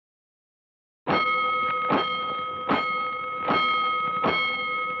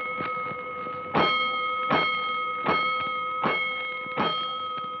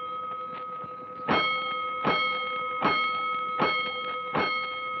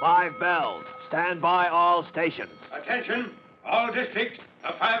5 bells. Stand by all stations. Attention, all districts.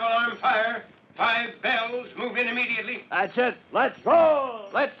 A 5-alarm fire. 5 bells. Move in immediately. That's it. Let's roll.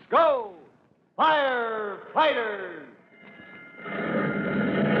 Let's go. Firefighters.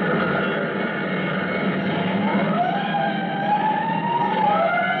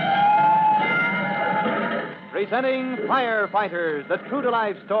 Presenting Firefighters, the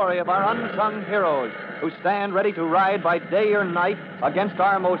true-to-life story of our unsung heroes who stand ready to ride by day or night against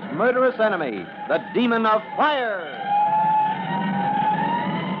our most murderous enemy, the demon of fire.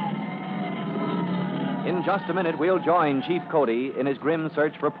 In just a minute, we'll join Chief Cody in his grim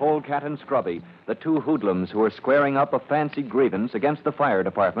search for Polecat and Scrubby, the 2 hoodlums who are squaring up a fancied grievance against the fire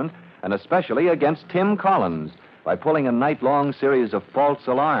department, and especially against Tim Collins, by pulling a night-long series of false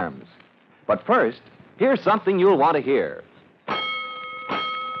alarms. But first, here's something you'll want to hear.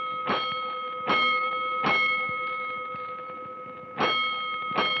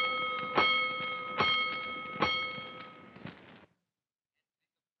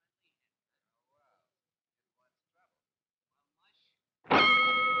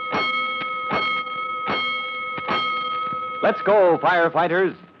 Let's go,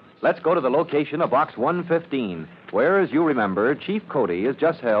 firefighters. Let's go to the location of Box 115, where, as you remember, Chief Cody has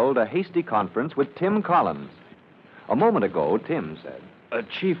just held a hasty conference with Tim Collins. A moment ago, Tim said,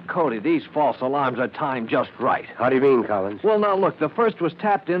 Chief Cody, these false alarms are timed just right. How do you mean, Collins? Well, now, look, the first was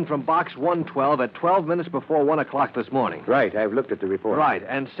tapped in from Box 112 at 12 minutes before 1 o'clock this morning. Right, I've looked at the report. Right,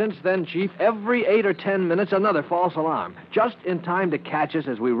 and since then, Chief, every 8 or 10 minutes, another false alarm. Just in time to catch us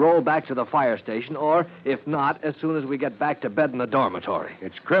as we roll back to the fire station, or, if not, as soon as we get back to bed in the dormitory.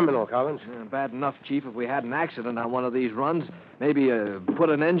 It's criminal, Collins. Bad enough, Chief, if we had an accident on one of these runs. Maybe put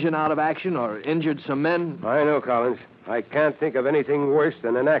an engine out of action or injured some men. I know, Collins. I can't think of anything worse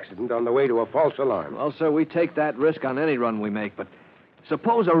than an accident on the way to a false alarm. Well, sir, we take that risk on any run we make, but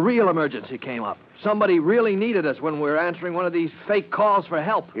suppose a real emergency came up. Somebody really needed us when we're answering one of these fake calls for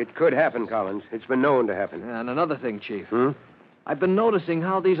help. It could happen, Collins. It's been known to happen. And another thing, Chief. Hmm? I've been noticing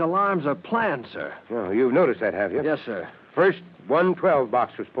how these alarms are planned, sir. Oh, you've noticed that, have you? Yes, sir. First, 112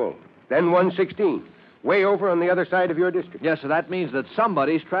 box was pulled. Then 116. Way over on the other side of your district. Yes, sir. That means that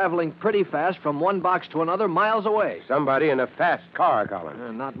somebody's traveling pretty fast from one box to another miles away. Somebody in a fast car,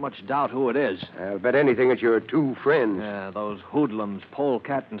 Collins. Not much doubt who it is. I'll bet anything it's your 2 friends. Yeah, those hoodlums,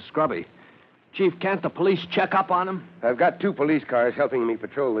 Polecat and Scrubby. Chief, can't the police check up on them? I've got 2 police cars helping me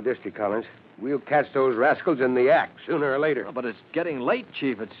patrol the district, Collins. We'll catch those rascals in the act sooner or later. Oh, but it's getting late,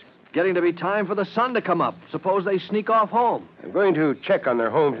 Chief. It's getting to be time for the sun to come up. Suppose they sneak off home. I'm going to check on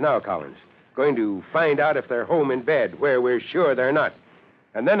their homes now, Collins. Going to find out if they're home in bed, where we're sure they're not.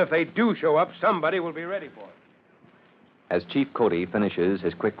 And then if they do show up, somebody will be ready for it. As Chief Cody finishes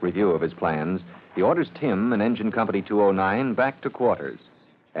his quick review of his plans, he orders Tim and Engine Company 209 back to quarters,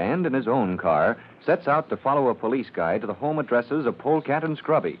 and in his own car sets out to follow a police guide to the home addresses of Polecat and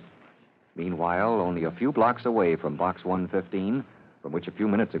Scrubby. Meanwhile, only a few blocks away from Box 115, from which a few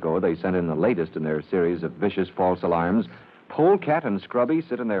minutes ago they sent in the latest in their series of vicious false alarms, Polecat and Scrubby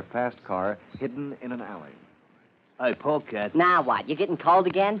sit in their fast car, hidden in an alley. Hey, Polecat. Now what? You getting cold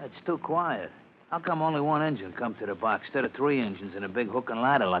again? It's too quiet. How come only one engine come to the box instead of 3 engines and a big hook and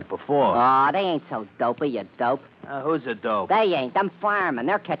ladder like before? Oh, they ain't so dopey, you dope. Who's a dope? They ain't. Them firemen.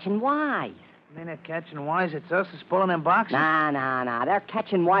 They're catching wise. I mean, they're catching wise. It's us that's pulling them boxes. Nah. They're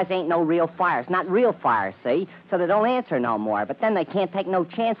catching wise ain't no real fires. Not real fires, see? So they don't answer no more. But then they can't take no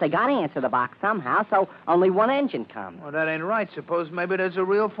chance. They got to answer the box somehow, so only one engine comes. Well, that ain't right. Suppose maybe there's a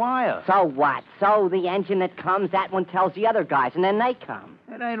real fire. So what? So the engine that comes, that one tells the other guys, and then they come.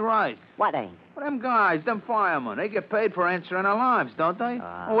 It ain't right. What ain't? Well, them guys, them firemen, they get paid for answering alarms, don't they?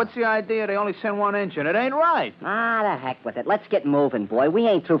 Well, what's the idea? They only send one engine. It ain't right. The heck with it. Let's get moving, boy. We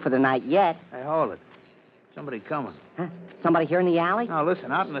ain't through for the night yet. Hey, hold it. Somebody coming. Huh? Somebody here in the alley? Now,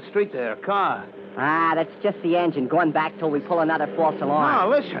 listen, out in the street there, a car. That's just the engine going back till we pull another false alarm. Now,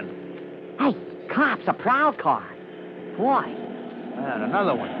 listen. Hey, cops, a prowl car. Boy. And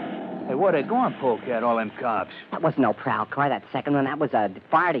another one. Hey, where they going, Polecat, all them cops? That was no prowl car, that second one. That was a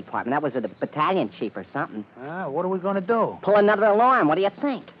fire department. That was a battalion chief or something. What are we going to do? Pull another alarm. What do you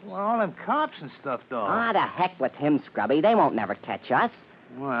think? Well, all them cops and stuff, though. The heck with him, Scrubby. They won't never catch us.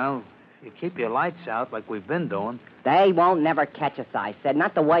 Well, you keep your lights out like we've been doing. They won't never catch us, I said.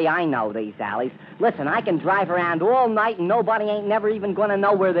 Not the way I know these alleys. Listen, I can drive around all night and nobody ain't never even going to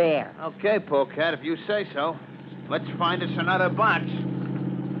know we're there. Okay, Polecat, if you say so. Let's find us another box.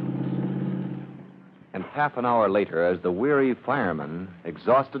 And half an hour later, as the weary firemen,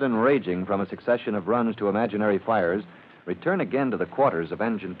 exhausted and raging from a succession of runs to imaginary fires, return again to the quarters of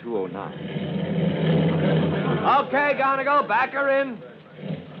Engine 209. Okay, Gonigal, back her in.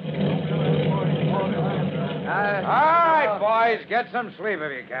 right, boys, get some sleep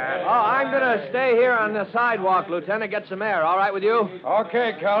if you can. Oh, I'm going to stay here on the sidewalk, Lieutenant, get some air. All right with you?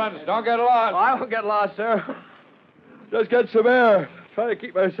 Okay, Collins, don't get lost. Oh, I won't get lost, sir. Just get some air. Try to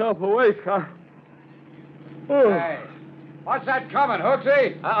keep myself awake. Hey, what's that coming,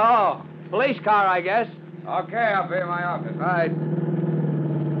 Hooksy? Oh, police car, I guess. Okay, I'll be in my office. Right.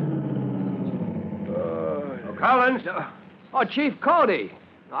 Collins? Oh, Chief Cody.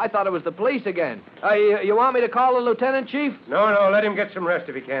 I thought it was the police again. You want me to call the lieutenant, Chief? No, let him get some rest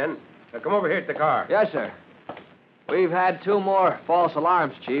if he can. Now, come over here at the car. Yes, sir. We've had 2 more false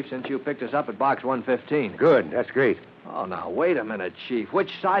alarms, Chief, since you picked us up at box 115. Good, that's great. Oh, now, wait a minute, Chief.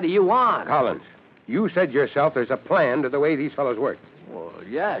 Which side are you on? Collins, you said yourself there's a plan to the way these fellows work. Well,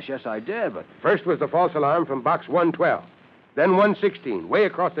 yes, I did, but... First was the false alarm from box 112. Then 116, way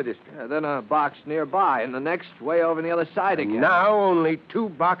across the district. then a box nearby, and the next way over on the other side again. Now only 2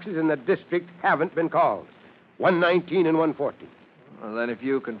 boxes in the district haven't been called. 119 and 114. Well, then if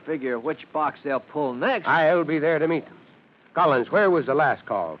you can figure which box they'll pull next... I'll be there to meet them. Collins, where was the last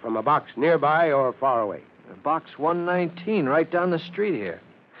call? From a box nearby or far away? Box 119, right down the street here.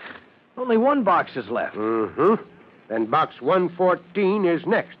 Only 1 box is left. Mm-hmm. Then box 114 is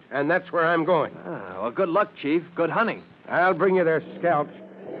next, and that's where I'm going. Well, good luck, Chief. Good hunting. I'll bring you their scalps.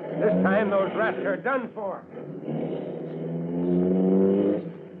 This time those rats are done for.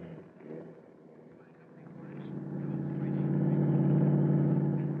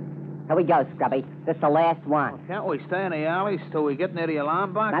 Here we go, Scrubby. This is the last one. Well, can't we stay in the alleys till we get near the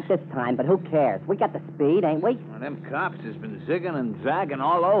alarm box? Not this time, but who cares? We got the speed, ain't we? Well, them cops has been zigging and zagging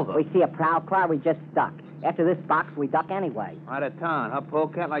all over. We see a prowl car, we just duck. After this box, we duck anyway. Out of town, huh,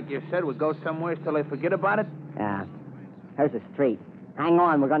 Polecat? Like you said, we go somewhere till they forget about it? Yeah. Here's the street. Hang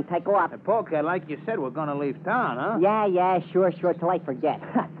on, we're going to take off. Hey, Polecat, like you said, we're going to leave town, huh? Yeah, sure, till they forget.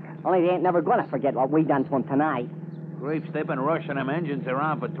 Only they ain't never going to forget what we done to them tonight. Creeps, they've been rushing them engines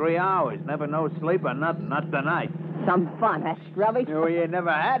around for 3 hours. Never no sleep or nothing, not tonight. Some fun, huh, Scrubby? We ain't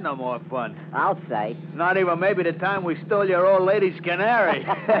never had no more fun. I'll say. Not even maybe the time we stole your old lady's canary.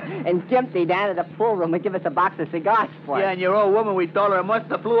 And Jimpy down at the pool room to give us a box of cigars for it. Yeah, and your old woman, we told her must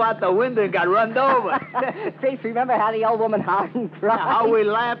have flew out the window and got run over. Creeps, remember how the old woman hollered and cried? Yeah, how we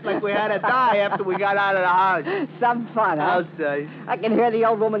laughed like we had to die after we got out of the house. Some fun, huh? I'll say. I can hear the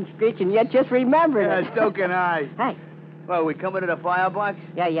old woman screeching, yet just remembering it. Yeah, so can I. Hey. Well, we coming to the firebox?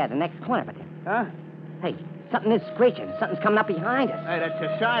 Yeah, the next corner, but... Huh? Hey, something is screeching. Something's coming up behind us. Hey, that's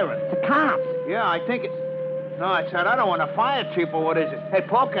a siren. The cops. Yeah, I think it... No, I said I don't want a fire chief, or what is it? Hey,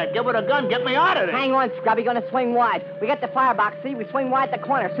 Polecat, give it a gun. Get me out of there. Hang on, Scrubby. Gonna swing wide. We got the firebox, see? We swing wide at the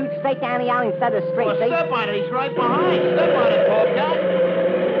corner. Shoot straight down the alley instead of the street, Well, see? step on it. He's right behind. Step on it, Polecat.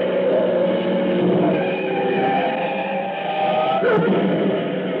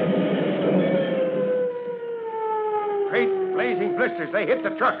 Great blazing blisters. They hit the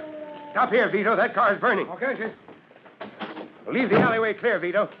truck. Stop here, Vito. That car's burning. Okay, Chief. Leave the alleyway clear,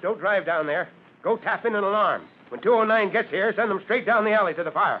 Vito. Don't drive down there. Go tap in an alarm. When 209 gets here, send them straight down the alley to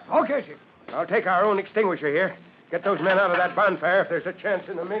the fire. Okay, Chief. I'll take our own extinguisher here. Get those men out of that bonfire if there's a chance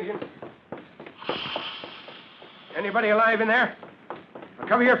in a million. Anybody alive in there? Now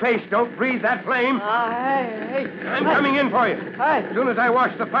cover your face. Don't breathe that flame. Hey. I'm coming in for you. Hey. As soon as I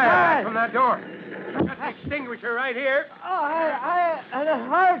wash the fire out Hey. from that door. I've got the extinguisher right here. And it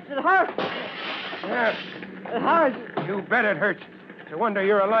hurts. Yes. It hurts. You bet it hurts. It's a wonder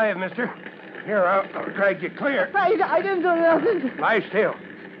you're alive, mister. Here, I'll drag you clear. I didn't do nothing. Lie still.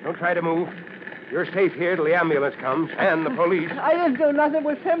 Don't try to move. You're safe here till the ambulance comes, and the police. I didn't do nothing.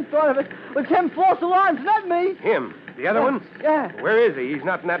 With him thought of it. With him false alarms, not me. Him. The other one? Yeah. Where is he? He's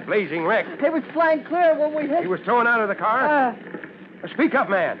not in that blazing wreck. He was flying clear when we hit. He was thrown out of the car? Speak up,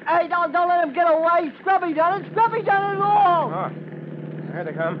 man. Hey, don't let him get away. Scrubby done it. Scrubby done it all. Oh, there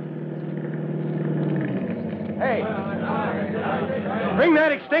they come. Hey, bring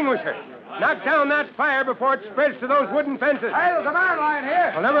that extinguisher. Knock down that fire before it spreads to those wooden fences. Hey, there's a man lying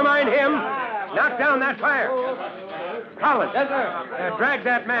here. Well, never mind him. Knock down that fire. Collins. Yes, sir. Drag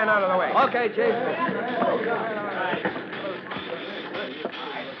that man out of the way. Okay, Chief.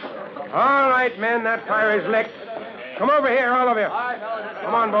 All right, men, that fire is licked. Come over here, all of you.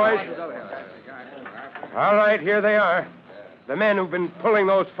 Come on, boys. All right, here they are. The men who've been pulling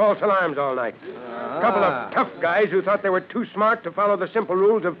those false alarms all night. A couple of tough guys who thought they were too smart to follow the simple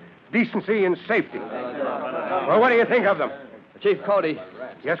rules of decency and safety. Well, what do you think of them? Chief Cody.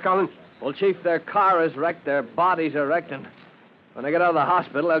 Yes, Collins? Well, Chief, their car is wrecked, their bodies are wrecked, and when they get out of the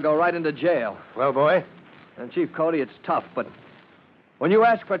hospital, they'll go right into jail. Well, boy? And, Chief Cody, it's tough, but when you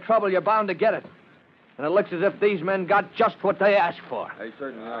ask for trouble, you're bound to get it. And it looks as if these men got just what they asked for. They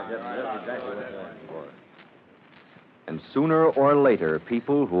certainly are getting just exactly what they're looking for. And sooner or later,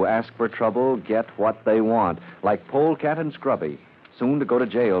 people who ask for trouble get what they want, like Polecat and Scrubby, soon to go to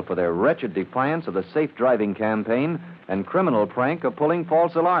jail for their wretched defiance of the safe driving campaign and criminal prank of pulling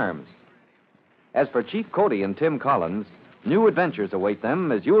false alarms. As for Chief Cody and Tim Collins, new adventures await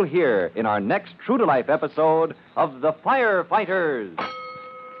them, as you'll hear in our next true-to-life episode of The Firefighters.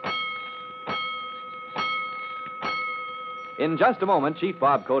 In just a moment, Chief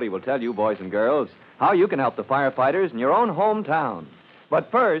Bob Cody will tell you, boys and girls, how you can help the firefighters in your own hometown.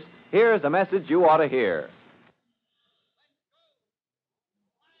 But first, here's a message you ought to hear.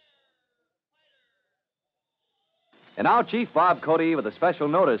 And now, Chief Bob Cody with a special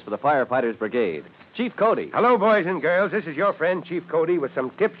notice for the Firefighters Brigade. Chief Cody. Hello, boys and girls. This is your friend, Chief Cody, with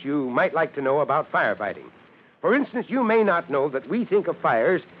some tips you might like to know about firefighting. For instance, you may not know that we think of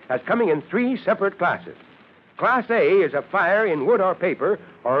fires as coming in 3 separate classes. Class A is a fire in wood or paper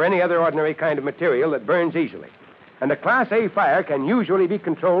or any other ordinary kind of material that burns easily. And a Class A fire can usually be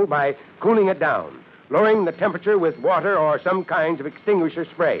controlled by cooling it down, lowering the temperature with water or some kinds of extinguisher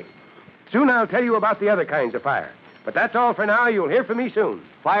spray. Soon I'll tell you about the other kinds of fire. But that's all for now. You'll hear from me soon.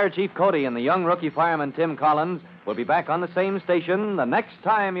 Fire Chief Cody and the young rookie fireman Tim Collins will be back on the same station the next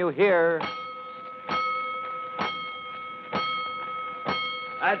time you hear...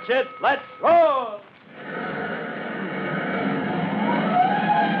 That's it. Let's roll!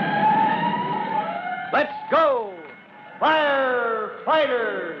 Let's go!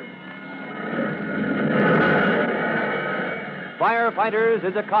 Firefighters! Firefighters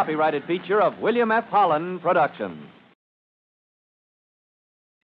is a copyrighted feature of William F. Holland Productions.